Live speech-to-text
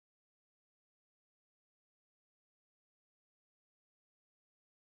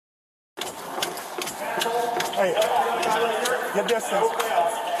Hey, get distance.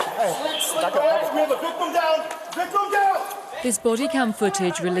 Hey, back up. We have a victim down. Victim down. This bodycam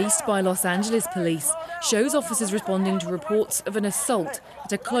footage released by Los Angeles police shows officers responding to reports of an assault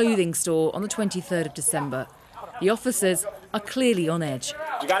at a clothing store on the 23rd of December. The officers are clearly on edge.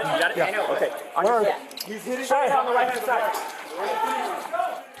 You got it? You got it? Yeah. Okay. He's hitting right on the right-hand side.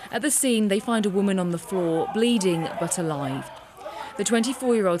 At the scene, they find a woman on the floor, bleeding but alive. The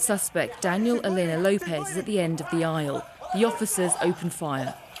 24-year-old suspect, Daniel Elena Lopez, is at the end of the aisle. The officers open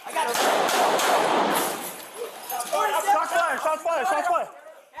fire. Shots fired.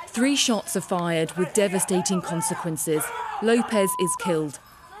 3 shots are fired with devastating consequences. Lopez is killed.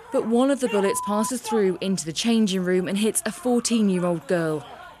 But one of the bullets passes through into the changing room and hits a 14-year-old girl,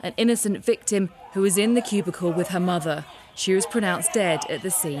 an innocent victim who was in the cubicle with her mother. She was pronounced dead at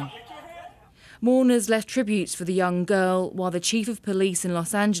the scene. Mourners left tributes for the young girl, while the chief of police in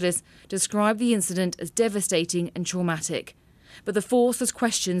Los Angeles described the incident as devastating and traumatic. But the force has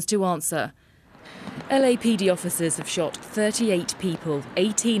questions to answer. LAPD officers have shot 38 people,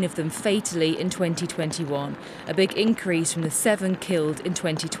 18 of them fatally in 2021, a big increase from the 7 killed in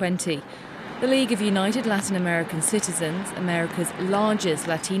 2020. The League of United Latin American Citizens, America's largest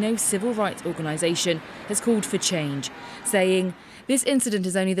Latino civil rights organisation, has called for change, saying, "This incident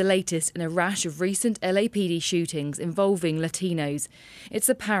is only the latest in a rash of recent LAPD shootings involving Latinos. It's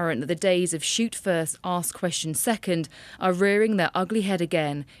apparent that the days of shoot first, ask questions second are rearing their ugly head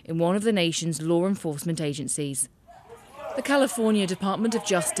again in one of the nation's law enforcement agencies." The California Department of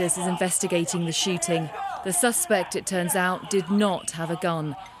Justice is investigating the shooting. The suspect, it turns out, did not have a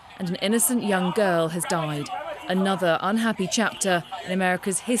gun, and an innocent young girl has died. Another unhappy chapter in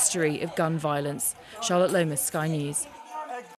America's history of gun violence. Charlotte Lomas, Sky News.